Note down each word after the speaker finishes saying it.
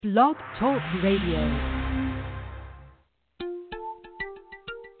Blog Talk Radio.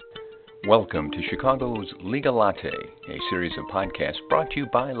 Welcome to Chicago's Legal Latte, a series of podcasts brought to you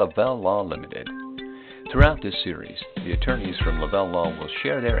by Lavelle Law Limited. Throughout this series, the attorneys from Lavelle Law will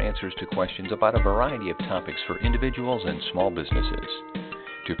share their answers to questions about a variety of topics for individuals and small businesses.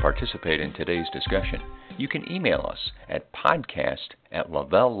 To participate in today's discussion, you can email us at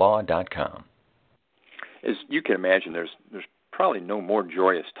podcast@lavellelaw.com. As you can imagine, there's probably no more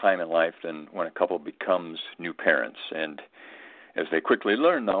joyous time in life than when a couple becomes new parents. And as they quickly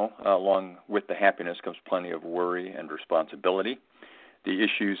learn, though, along with the happiness comes plenty of worry and responsibility. The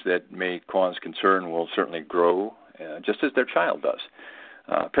issues that may cause concern will certainly grow, just as their child does.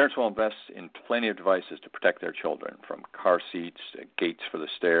 Parents will invest in plenty of devices to protect their children, from car seats, gates for the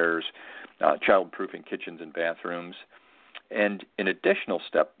stairs, child-proofing kitchens and bathrooms. And an additional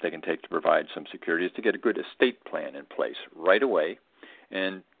step they can take to provide some security is to get a good estate plan in place right away.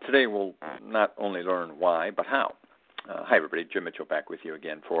 And today we'll not only learn why, but how. Hi, everybody. Jim Mitchell back with you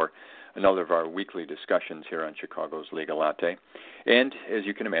again for another of our weekly discussions here on Chicago's Legal Latte. And as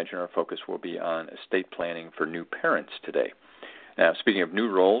you can imagine, our focus will be on estate planning for new parents today. Now, speaking of new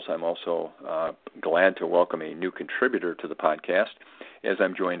roles, I'm also glad to welcome a new contributor to the podcast, as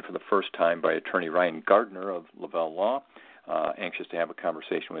I'm joined for the first time by attorney Ryan Gardner of Lavelle Law. Anxious to have a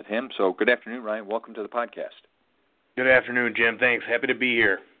conversation with him. So good afternoon, Ryan. Welcome to the podcast. Good afternoon, Jim. Thanks. Happy to be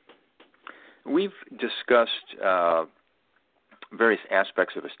here. We've discussed various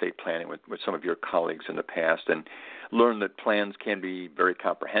aspects of estate planning with some of your colleagues in the past and learned that plans can be very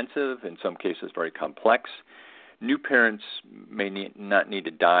comprehensive, in some cases very complex. New parents may not need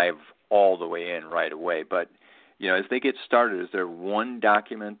to dive all the way in right away, but as they get started, is there one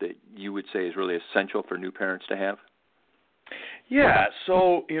document that you would say is really essential for new parents to have? Yeah,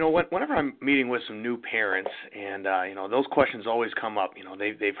 so, whenever I'm meeting with some new parents and, those questions always come up.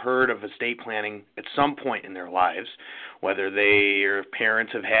 They've heard of estate planning at some point in their lives, whether their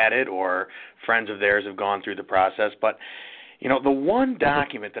parents have had it or friends of theirs have gone through the process. But, the one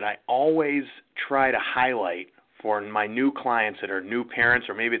document that I always try to highlight for my new clients that are new parents,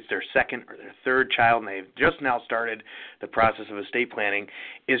 or maybe it's their second or their third child and they've just now started the process of estate planning,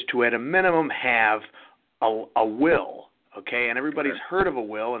 is to at a minimum have a will. Okay, and everybody's heard of a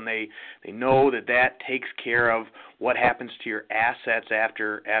will, and they know that takes care of what happens to your assets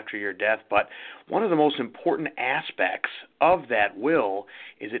after your death. But one of the most important aspects of that will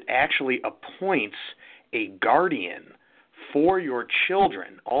is it actually appoints a guardian for your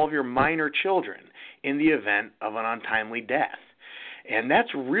children, all of your minor children, in the event of an untimely death. And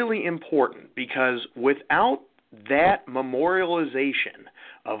that's really important because without that memorialization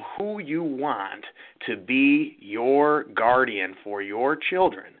of who you want to be your guardian for your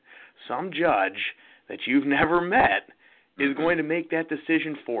children, some judge that you've never met is going to make that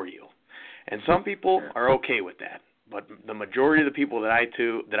decision for you. And some people are okay with that, but the majority of the people that I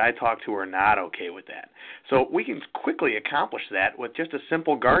talk to are not okay with that. So we can quickly accomplish that with just a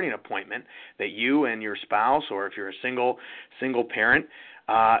simple guardian appointment that you and your spouse, or if you're a single parent,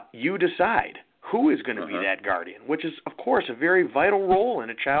 you decide who is going to be that guardian, which is, of course, a very vital role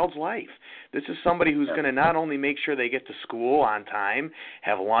in a child's life. This is somebody who's going to not only make sure they get to school on time,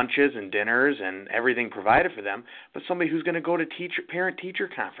 have lunches and dinners and everything provided for them, but somebody who's going to go to parent-teacher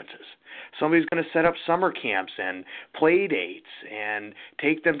conferences. Somebody's going to set up summer camps and play dates and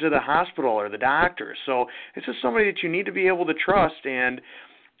take them to the hospital or the doctor. So this is somebody that you need to be able to trust, and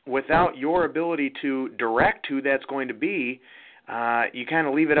without your ability to direct who that's going to be, you kind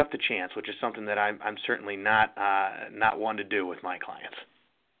of leave it up to chance, which is something that I'm certainly not one to do with my clients.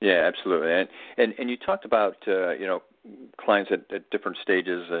 Yeah, absolutely. And you talked about clients at different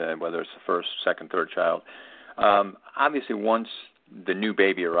stages, whether it's the first, second, third child. Obviously, once the new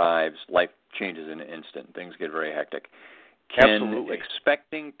baby arrives, life changes in an instant. Things get very hectic. Can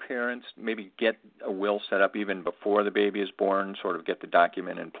expecting parents maybe get a will set up even before the baby is born, sort of get the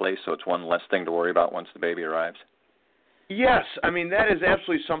document in place so it's one less thing to worry about once the baby arrives? Yes, I mean, that is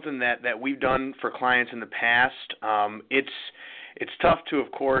absolutely something that we've done for clients in the past. It's tough to,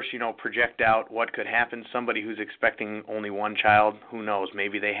 of course, project out what could happen. Somebody who's expecting only one child, who knows?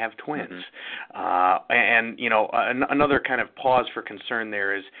 Maybe they have twins. Another kind of pause for concern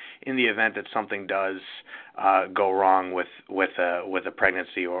there is in the event that something does go wrong with a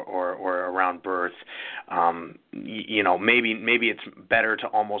pregnancy or around birth. Maybe it's better to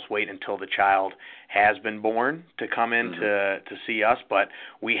almost wait until the child has been born to come in to see us. But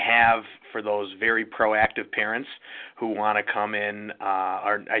we have, for those very proactive parents who want to come in,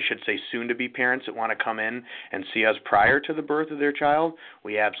 or I should say soon-to-be parents that want to come in and see us prior to the birth of their child,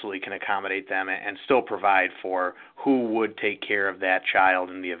 we absolutely can accommodate them and still provide for who would take care of that child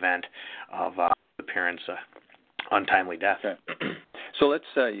in the event of the parents' untimely death. Okay. So let's,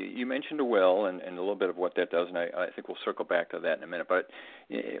 you mentioned a will and a little bit of what that does, and I think we'll circle back to that in a minute. But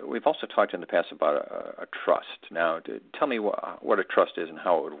we've also talked in the past about a trust. Now, tell me what a trust is and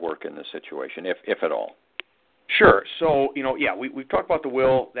how it would work in this situation, if at all. Sure. So, we've talked about the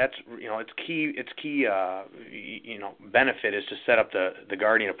will. That's, its key benefit is to set up the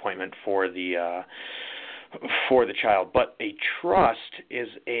guardian appointment for the child. But a trust is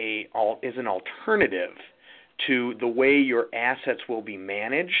an alternative to the way your assets will be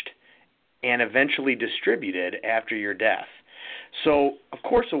managed and eventually distributed after your death. So, of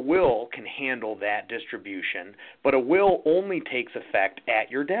course, a will can handle that distribution, but a will only takes effect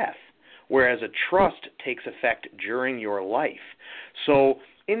at your death, whereas a trust takes effect during your life. So,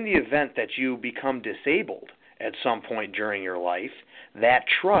 in the event that you become disabled at some point during your life, that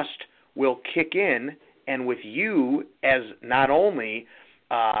trust will kick in, and with you as not only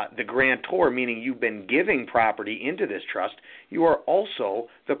the grantor, meaning you've been giving property into this trust, you are also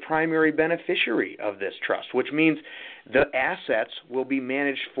the primary beneficiary of this trust, which means the assets will be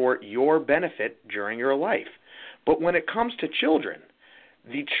managed for your benefit during your life. But when it comes to children,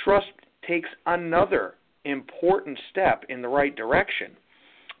 the trust takes another important step in the right direction,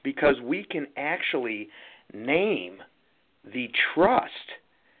 because we can actually name the trust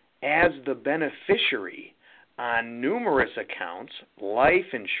as the beneficiary on numerous accounts: life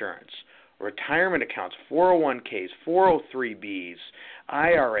insurance, retirement accounts, 401ks, 403bs,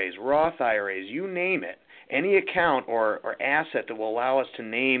 IRAs, Roth IRAs, you name it. Any account or asset that will allow us to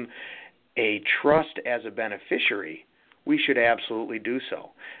name a trust as a beneficiary, we should absolutely do so.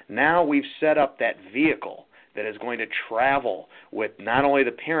 Now we've set up that vehicle that is going to travel with not only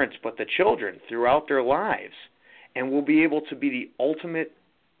the parents but the children throughout their lives, and will be able to be the ultimate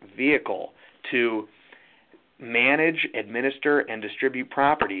vehicle to manage, administer, and distribute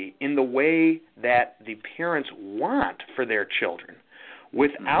property in the way that the parents want for their children,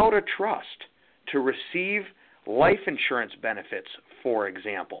 without a trust to receive life insurance benefits, for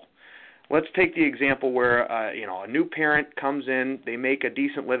example. Let's take the example where a new parent comes in, they make a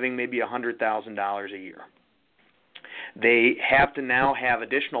decent living, maybe $100,000 a year. They have to now have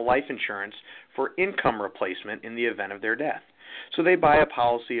additional life insurance for income replacement in the event of their death. So they buy a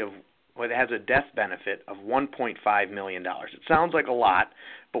policy that has a death benefit of $1.5 million. It sounds like a lot,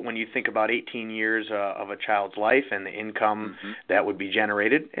 but when you think about 18 years of a child's life and the income that would be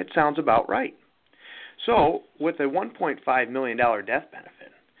generated, it sounds about right. So with a $1.5 million death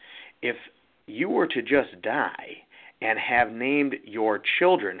benefit, if you were to just die and have named your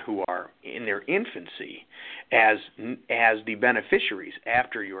children who are in their infancy as the beneficiaries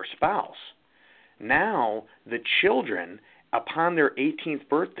after your spouse, now the children, upon their 18th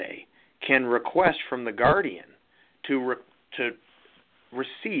birthday, can request from the guardian to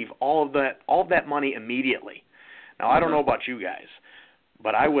receive all of that money immediately. Now, I don't know about you guys,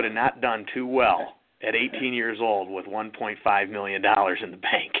 but I would have not done too well at 18 years old with $1.5 million in the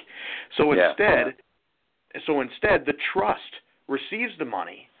bank. So instead, the trust receives the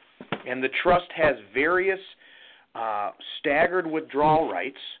money, and the trust has various staggered withdrawal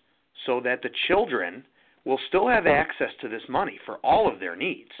rights so that the children will still have access to this money for all of their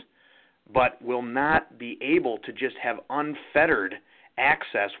needs, but will not be able to just have unfettered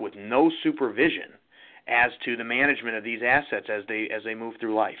access with no supervision as to the management of these assets as they move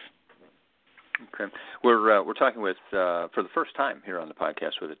through life. Okay, we're talking with for the first time here on the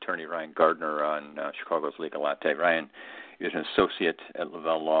podcast with attorney Ryan Gardner on Chicago's Legal Latte. Ryan is an associate at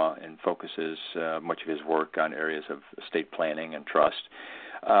Lavelle Law and focuses much of his work on areas of estate planning and trust.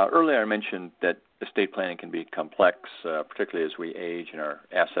 Earlier I mentioned that estate planning can be complex, particularly as we age and our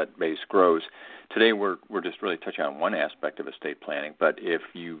asset base grows. Today we're just really touching on one aspect of estate planning, but if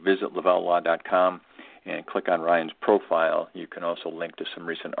you visit lavellelaw.com and click on Ryan's profile, you can also link to some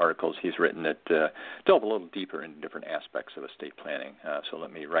recent articles he's written that delve a little deeper into different aspects of estate planning. So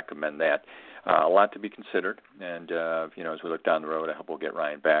let me recommend that. A lot to be considered, and as we look down the road, I hope we'll get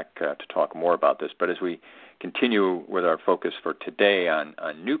Ryan back to talk more about this. But as we continue with our focus for today on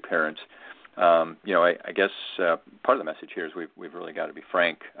new parents, I guess part of the message here is we've really got to be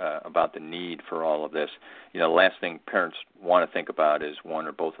frank about the need for all of this. The last thing parents want to think about is one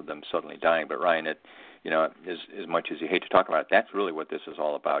or both of them suddenly dying. But Ryan, as much as you hate to talk about it, that's really what this is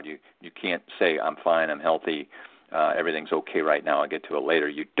all about. You can't say, I'm fine, I'm healthy, everything's okay right now, I'll get to it later.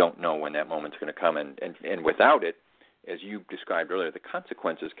 You don't know when that moment's going to come, and without it, as you described earlier, the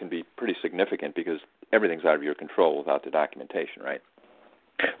consequences can be pretty significant because everything's out of your control without the documentation, right?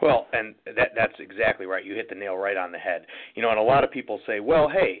 Well, and that's exactly right. You hit the nail right on the head. And a lot of people say, well,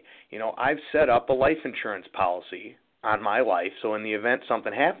 hey, I've set up a life insurance policy on my life, so in the event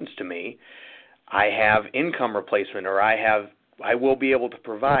something happens to me, I have income replacement, or I will be able to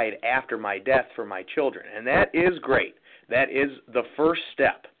provide after my death for my children. And that is great. That is the first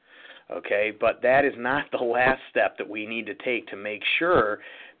step, okay? But that is not the last step that we need to take to make sure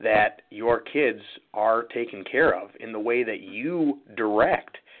that your kids are taken care of in the way that you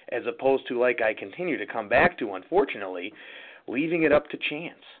direct, as opposed to, like I continue to come back to, unfortunately, leaving it up to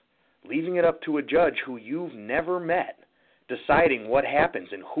chance, leaving it up to a judge who you've never met, deciding what happens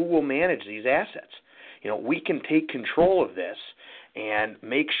and who will manage these assets. We can take control of this and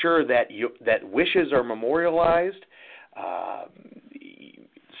make sure that that wishes are memorialized,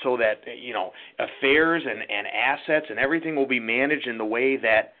 so that affairs and assets and everything will be managed in the way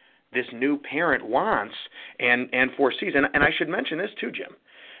that this new parent wants and foresees. And I should mention this too, Jim,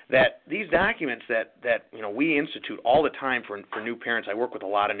 that these documents that we institute all the time for new parents, I work with a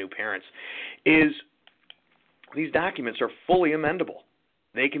lot of new parents, is these documents are fully amendable.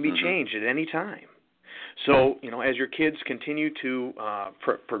 They can be changed at any time. So, as your kids continue to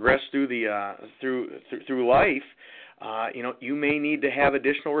progress through the through life, you may need to have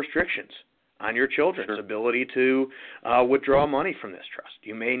additional restrictions on your children's ability to withdraw money from this trust.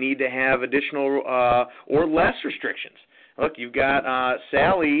 You may need to have additional or less restrictions. Look, you've got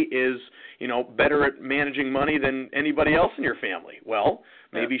Sally is better at managing money than anybody else in your family. Well,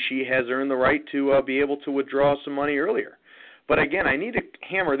 maybe she has earned the right to be able to withdraw some money earlier. But again, I need to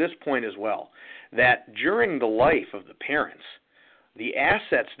hammer this point as well, that during the life of the parents, the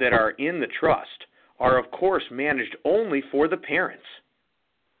assets that are in the trust are, of course, managed only for the parents.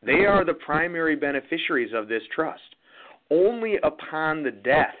 They are the primary beneficiaries of this trust. Only upon the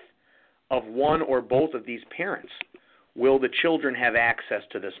death of one or both of these parents will the children have access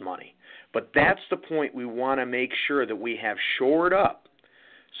to this money. But that's the point we want to make sure that we have shored up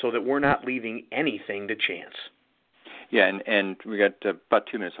so that we're not leaving anything to chance. Yeah, and we got about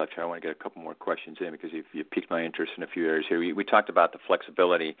 2 minutes left here. I want to get a couple more questions in because you've piqued my interest in a few areas here. We talked about the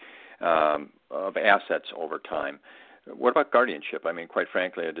flexibility of assets over time. What about guardianship? I mean, quite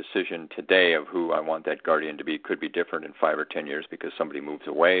frankly, a decision today of who I want that guardian to be could be different in 5 or 10 years because somebody moves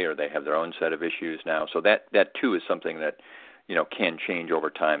away or they have their own set of issues now. So that too is something that can change over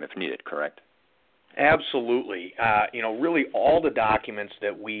time if needed. Correct? Absolutely. Really all the documents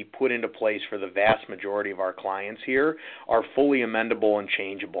that we put into place for the vast majority of our clients here are fully amendable and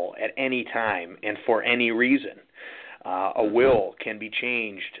changeable at any time and for any reason. A will can be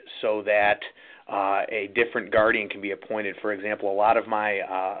changed so that a different guardian can be appointed. For example, a lot of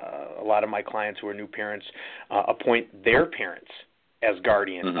my clients who are new parents appoint their parents as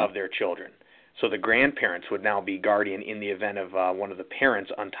guardian of their children. So the grandparents would now be guardian in the event of one of the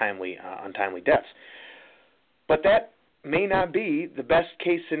parents' untimely deaths. But that may not be the best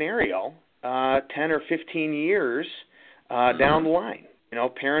case scenario 10 or 15 years down the line.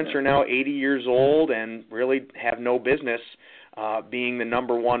 Parents are now 80 years old and really have no business being the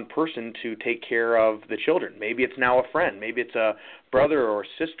number one person to take care of the children. Maybe it's now a friend. Maybe it's a brother or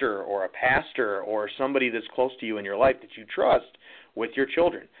sister or a pastor or somebody that's close to you in your life that you trust with your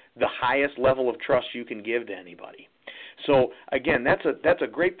children. The highest level of trust you can give to anybody. So again, that's a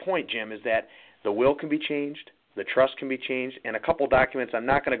great point, Jim, is that the will can be changed, the trust can be changed, and a couple documents I'm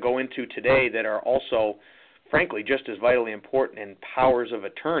not going to go into today that are also, frankly, just as vitally important in powers of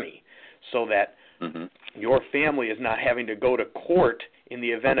attorney, so that your family is not having to go to court in the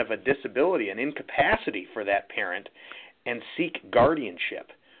event of a disability, an incapacity for that parent, and seek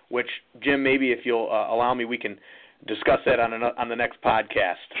guardianship, which, Jim, maybe if you'll allow me, we can discuss that on the next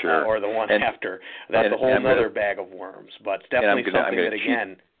podcast or the one after. That's a whole other bag of worms, but it's definitely something that,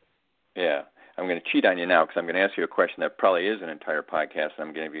 again... Yeah, I'm going to cheat on you now because I'm going to ask you a question that probably is an entire podcast, and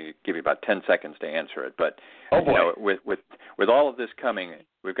I'm going to give you about 10 seconds to answer it. But with all of this coming,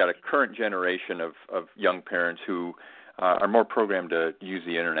 we've got a current generation of young parents who are more programmed to use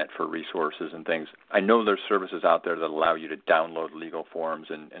the Internet for resources and things. I know there's services out there that allow you to download legal forms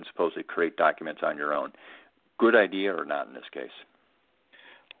and supposedly create documents on your own. Good idea or not in this case?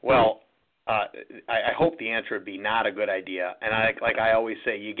 Well, I hope the answer would be not a good idea. And like I always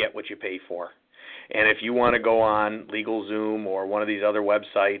say, you get what you pay for. And if you want to go on LegalZoom or one of these other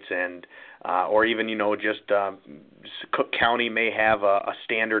websites and or even, Cook County may have a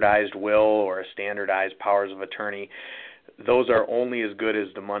standardized will or a standardized powers of attorney, those are only as good as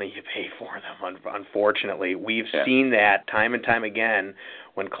the money you pay for them, unfortunately. We've seen that time and time again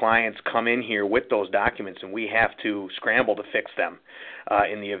when clients come in here with those documents, and we have to scramble to fix them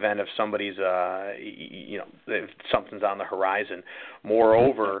in the event of somebody's, if something's on the horizon.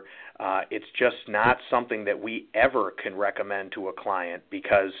 Moreover, it's just not something that we ever can recommend to a client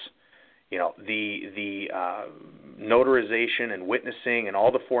because the notarization and witnessing and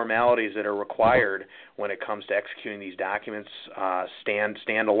all the formalities that are required when it comes to executing these documents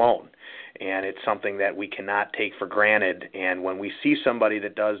stand alone. And it's something that we cannot take for granted. And when we see somebody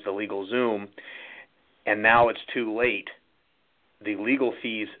that does the legal Zoom and now it's too late, the legal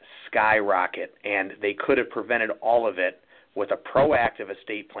fees skyrocket, and they could have prevented all of it with a proactive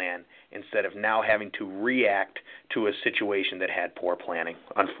estate plan instead of now having to react to a situation that had poor planning,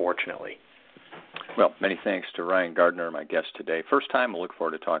 unfortunately. Well, many thanks to Ryan Gardner, my guest today. First time, we'll look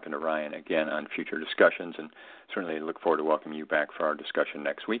forward to talking to Ryan again on future discussions, and certainly look forward to welcoming you back for our discussion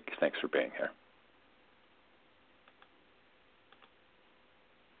next week. Thanks for being here.